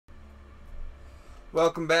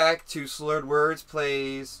Welcome back to Slurred Words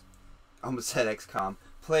plays... I almost said XCOM.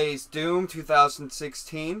 Plays Doom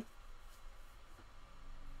 2016.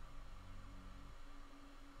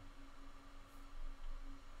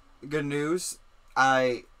 Good news.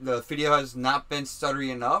 The video has not been stuttery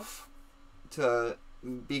enough to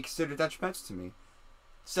be considered detrimental to me.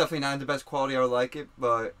 It's definitely not the best quality. I would like it,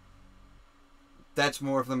 but that's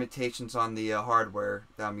more of limitations on the hardware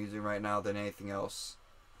that I'm using right now than anything else.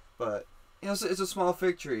 But you know, it's a small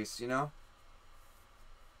victories, you know?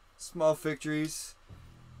 Small victories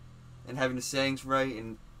and having the settings right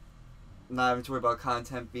and not having to worry about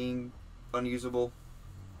content being unusable.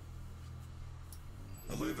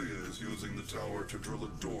 Olivia is using the tower to drill a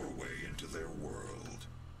doorway into their world.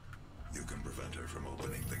 You can prevent her from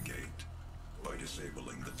opening the gate by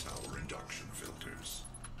disabling the tower induction filters.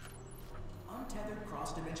 Untethered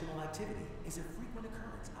cross-dimensional activity is a frequent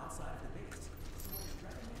occurrence outside of the base. So it is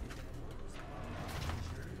recommended that workers run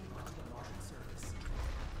journey onto the Martian surface.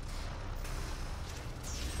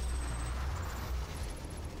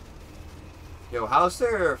 Yo, how's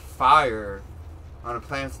there fire on a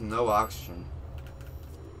planet with no oxygen?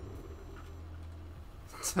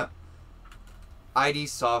 ID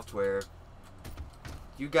Software.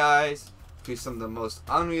 You guys do some of the most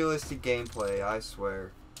unrealistic gameplay, I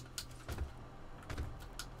swear.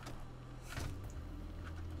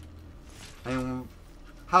 And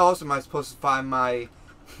how else am I supposed to find my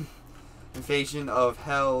invasion of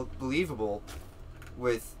hell believable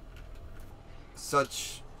with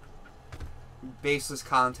such baseless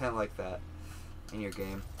content like that in your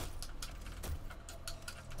game?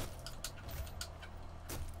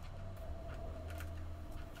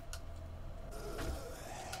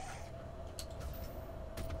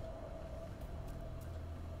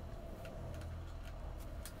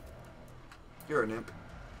 You're an imp.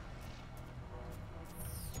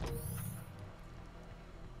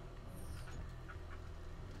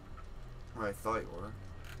 Or I thought you were.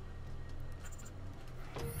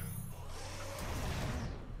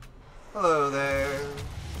 Hello there.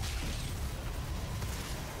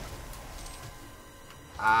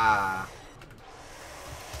 Ah.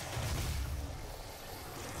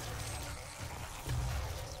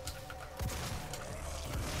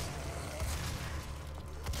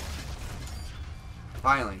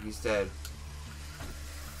 Finally, he's dead.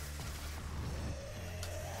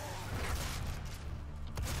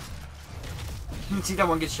 See that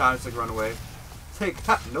one get shot, it's like run away. It's like,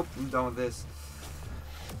 nope, I'm done with this.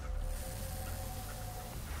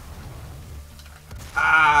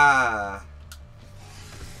 Ah!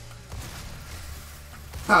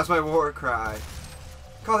 That's my war cry.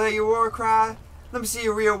 Call that your war cry? Let me see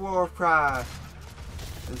your real war cry.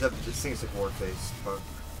 This thing's like war face, but...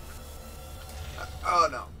 oh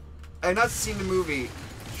no. I've not seen the movie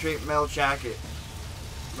Straight Metal Jacket,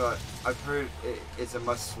 but I've heard it's a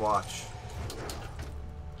must watch.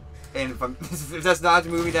 And if that's not the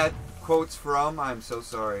movie that quote's from, I'm so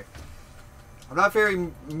sorry. I'm not very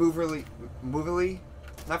not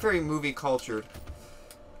very movie cultured.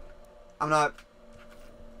 I'm not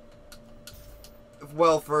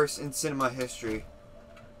well versed in cinema history.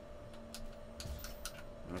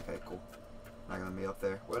 Okay, cool. Not gonna be up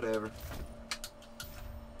there. Whatever.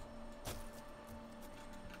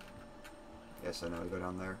 Yes, I know we go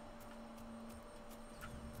down there.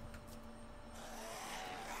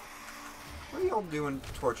 What are y'all doing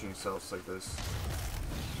torching yourselves like this?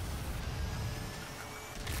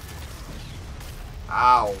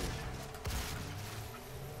 Ow.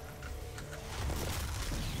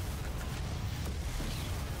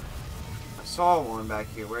 I saw one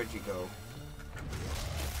back here. Where'd you go?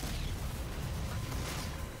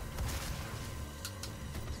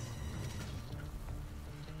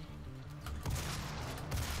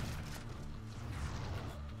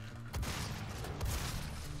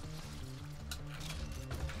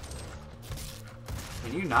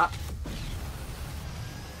 Can you not?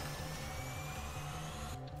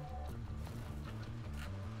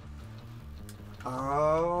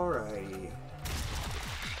 Alrighty.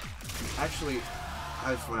 Actually,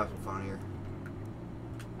 I just went up in front here.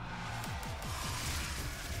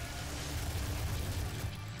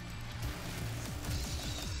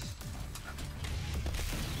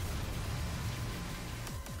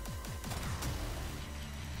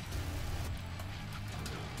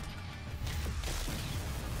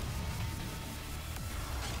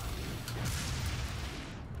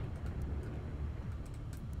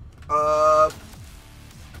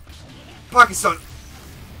 Pakistan.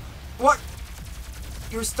 What?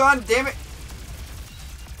 You were stunned, damn it.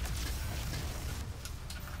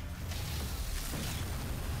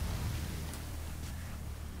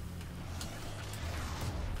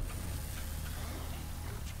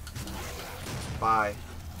 Bye.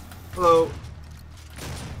 Hello.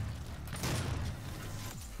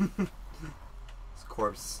 This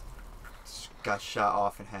corpse got shot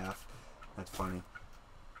off in half. That's funny.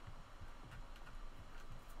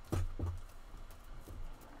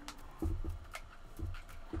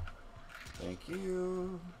 Thank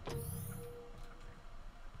you.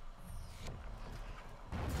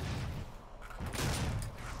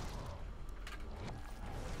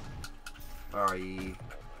 Alright.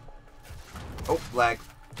 Oh, lag.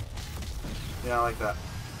 Yeah, I like that.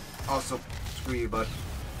 Also, screw you, bud.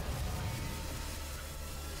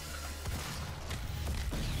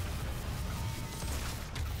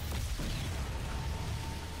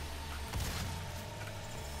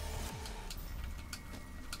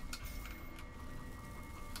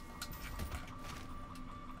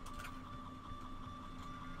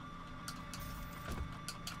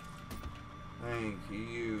 Thank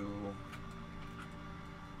you.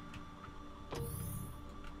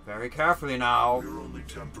 Very carefully now. You're only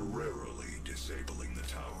temporarily disabling the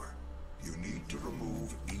tower. You need to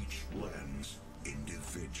remove each lens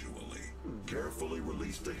individually. Carefully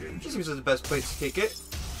release the This hinges. seems like the best place to kick it.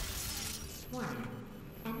 Warning.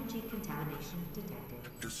 Energy contamination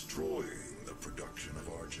detected. Destroying the production of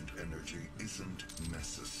Argent energy isn't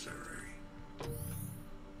necessary.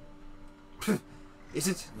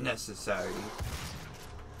 Isn't necessary.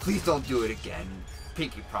 Please don't do it again.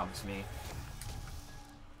 Pinky promised me.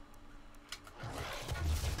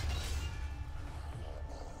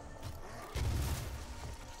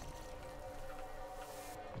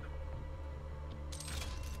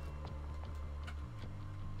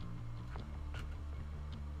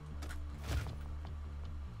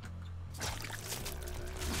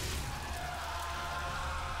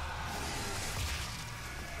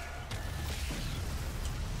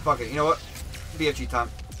 Fuck it, you know what? BFG time.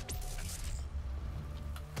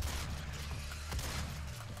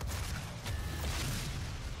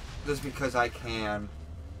 Just because I can.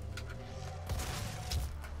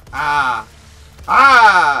 Ah!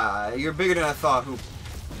 Ah! You're bigger than I thought. Who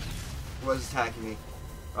was attacking me?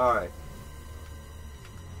 Alright.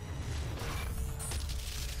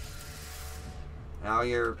 Now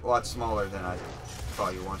you're a lot smaller than I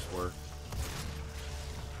thought you once were.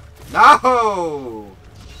 No!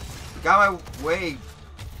 You got my way,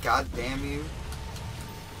 god damn you.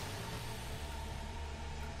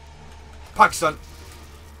 Puck, son!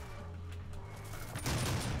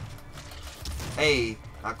 Hey,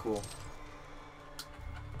 not cool.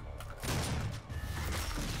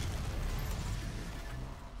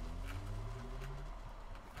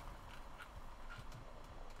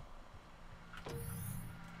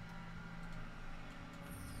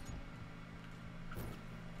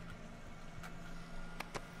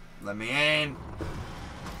 Let me in.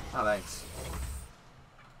 Oh, thanks.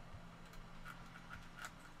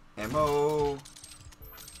 Ammo.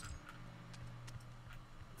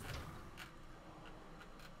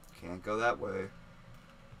 Can't go that way.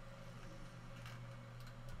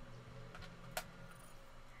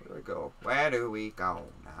 Where do we go? Where do we go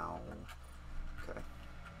now? Okay.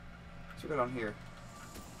 What's good on here?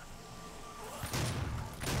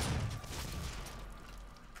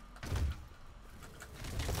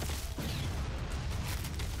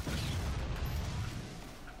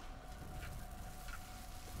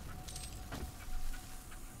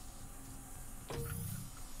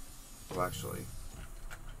 Well, actually.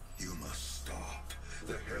 You must stop.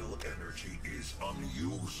 The hell energy is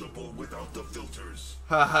unusable without the filters.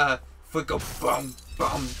 Haha. Flick a bum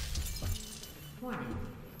bum. Warning.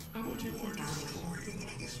 What Energy you are contamination destroying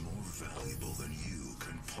detected. is more valuable than you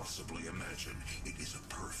can possibly imagine. It is a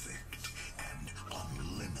perfect and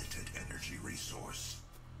unlimited energy resource.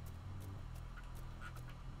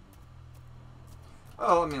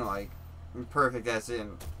 Well, I mean, like, perfect as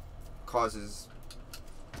in causes,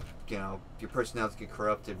 you know, your personality to get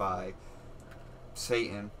corrupted by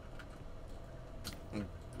Satan, and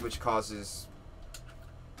which causes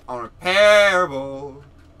unrepairable.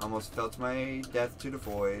 Almost felt my death to the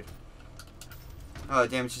void.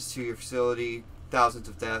 Damages to your facility, thousands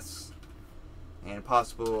of deaths, and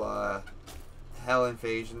possible hell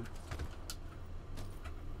invasion.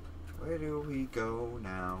 Where do we go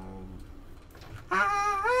now?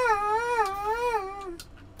 I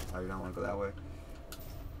don't want to go that way.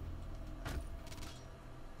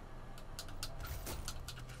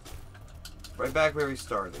 Right back where we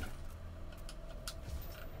started.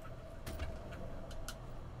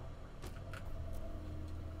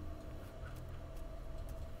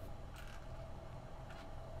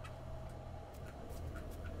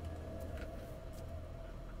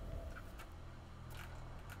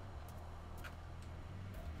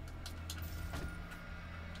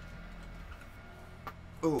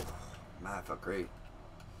 Ooh, man, that felt great.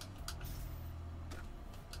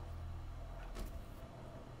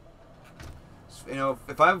 You know,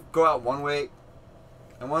 if I go out one way,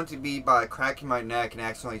 I want it to be by cracking my neck and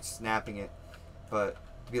accidentally snapping it, but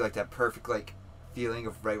to be like that perfect like feeling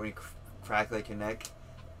of right when you crack like your neck.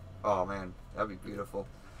 Oh man, that'd be beautiful.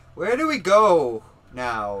 Where do we go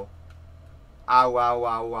now? Ow, ow,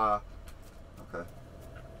 ow, ow. Okay.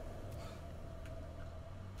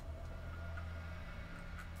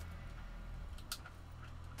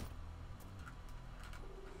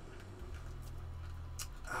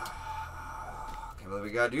 Can't believe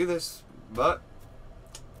we gotta do this, but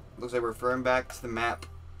looks like we're referring back to the map.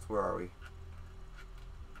 Where are we?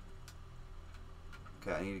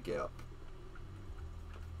 Okay, I need to get up.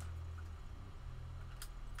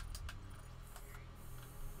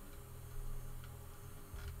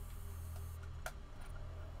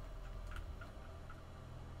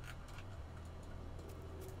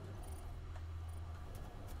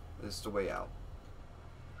 This is the way out.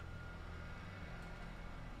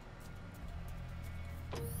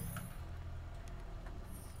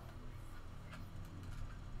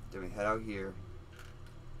 Then we head out here.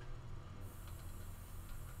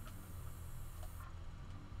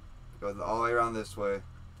 Go all the way around this way.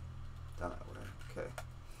 Down that way. Okay.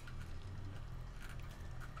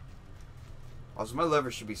 Also, my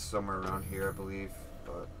lever should be somewhere around here, I believe.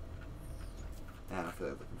 But I don't feel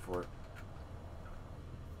like looking for it.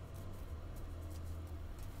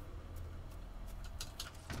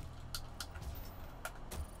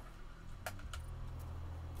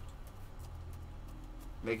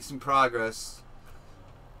 Making some progress.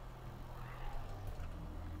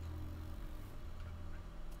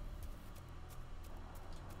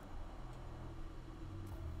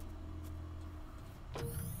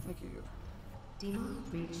 Thank you. Demon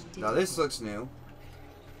reached. Now this looks new.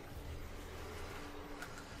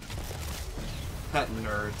 Pet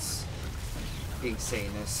nerds. Being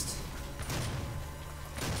Satanist.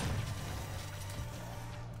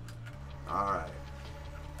 Alright.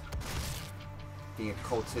 Being a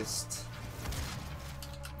cultist.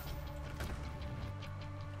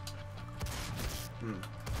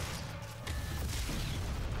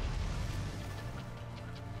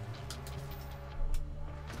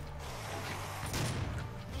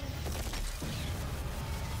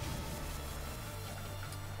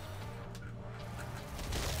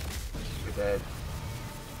 You're dead.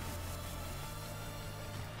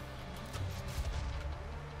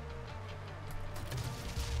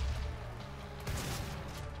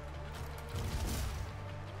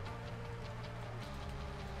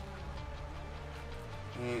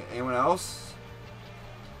 Anyone else?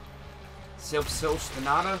 Silk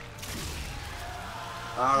Stanata?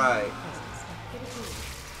 Alright.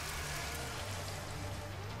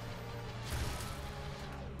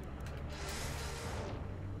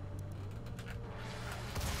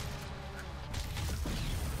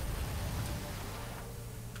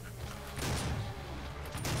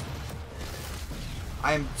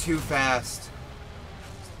 I am too fast.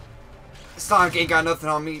 Sonic ain't got nothing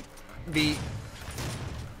on me.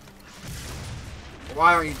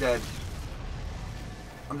 Why aren't you dead?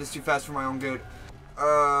 I'm just too fast for my own good.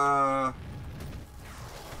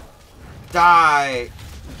 Die!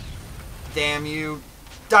 Damn you.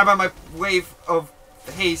 Die by my wave of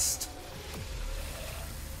haste.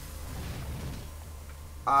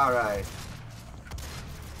 Alright.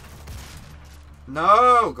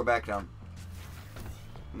 No! Go back down.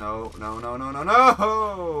 No, no, no, no, no,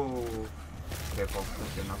 no! Careful,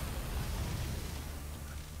 that's good enough.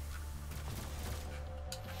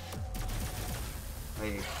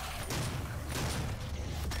 Hey.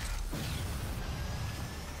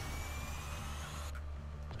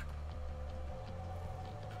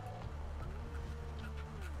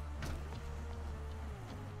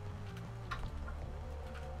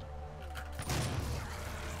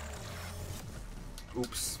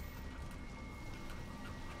 Oops.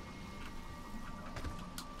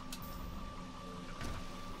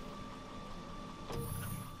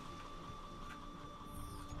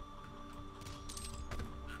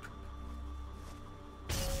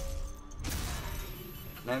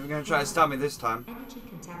 Not even gonna try to stop me this time. Energy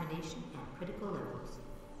contamination at critical levels.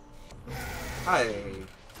 Hi. Demon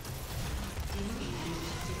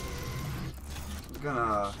I'm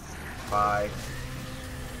gonna... Bye.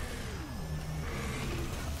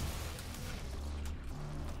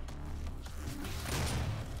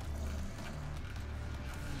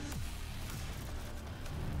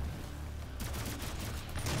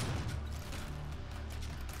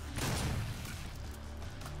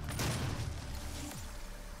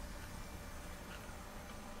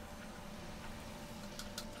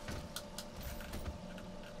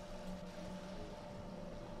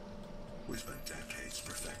 spent decades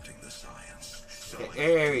perfecting the science. Okay, Selling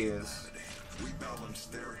areas. humanity. We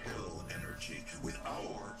balanced their hell energy with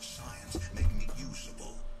our science, making it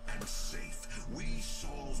usable and safe. We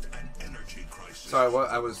solved an energy crisis. Sorry, what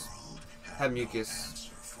I was had mucus.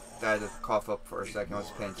 I had to cough up for a second. I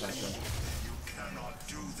was paying attention. You cannot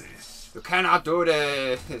do this. You cannot do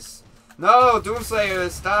this. No, Doomslayer,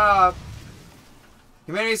 stop.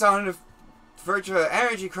 Humanity's on the verge of an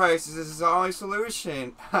energy crisis. This is the only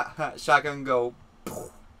solution. Shotgun go.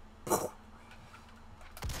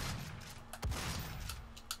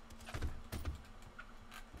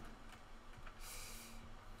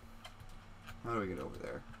 How do we get over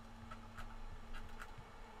there?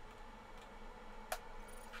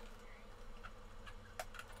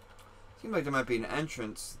 Seems like there might be an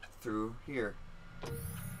entrance through here.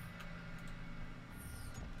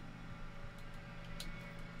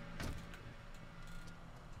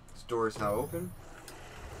 This door is now open.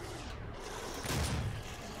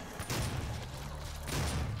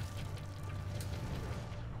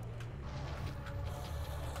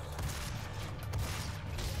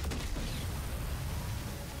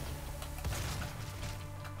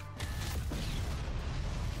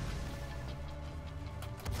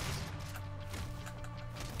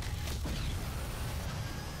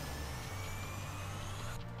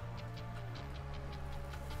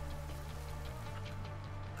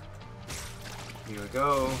 Here we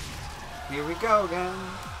go. Here we go again.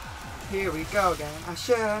 Here we go again. I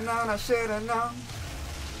should have known. I should have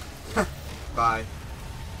known. Bye.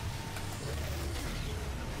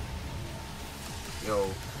 Yo,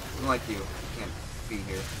 I'm like you. I can't be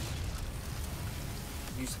here.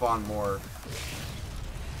 You spawn more.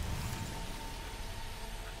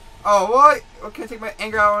 Oh, what? I can't take my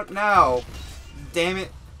anger out now. Damn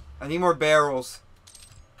it. I need more barrels.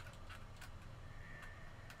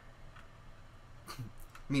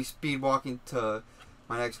 Me speed walking to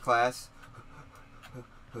my next class.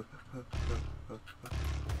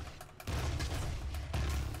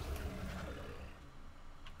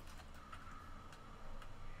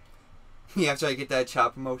 Yeah, after I get that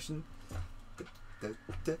chop promotion.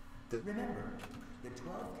 Remember, the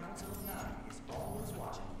 12 Council of Nine is always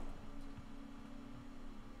watching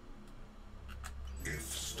you. If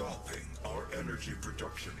stopping our energy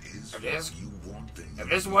production is If this- what you want, then if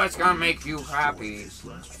this is what's gonna make you destroy happy, this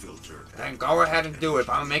last filter then go ahead and do it,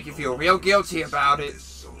 but I'll make you feel real guilty about it. this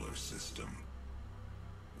solar system.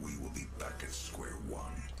 We will be back at square one.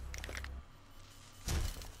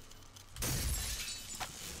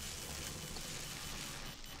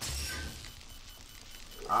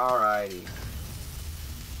 Alrighty.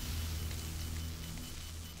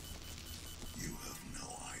 You have no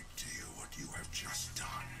idea what you have just done.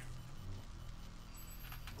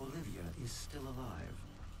 Olivia is still alive.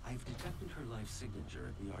 I've detected her life signature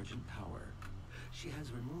at the Argent Tower. She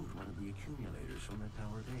has removed one of the accumulators from the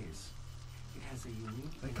tower base. It has a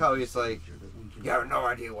unique Like how he's like, signature that we can you have no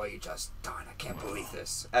idea what you just done. I can't believe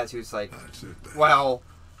this. As he was like, That's it then. well,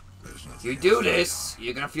 There's if nothing you do else to this,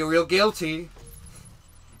 you're gonna feel real guilty.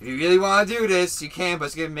 If you really want to do this, you can, but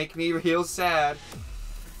it's gonna make me real sad.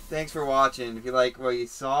 Thanks for watching. If you like what you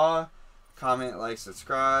saw, comment, like,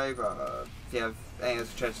 subscribe. If you have any other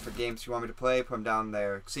suggestions for games you want me to play, put them down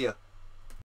there. See ya.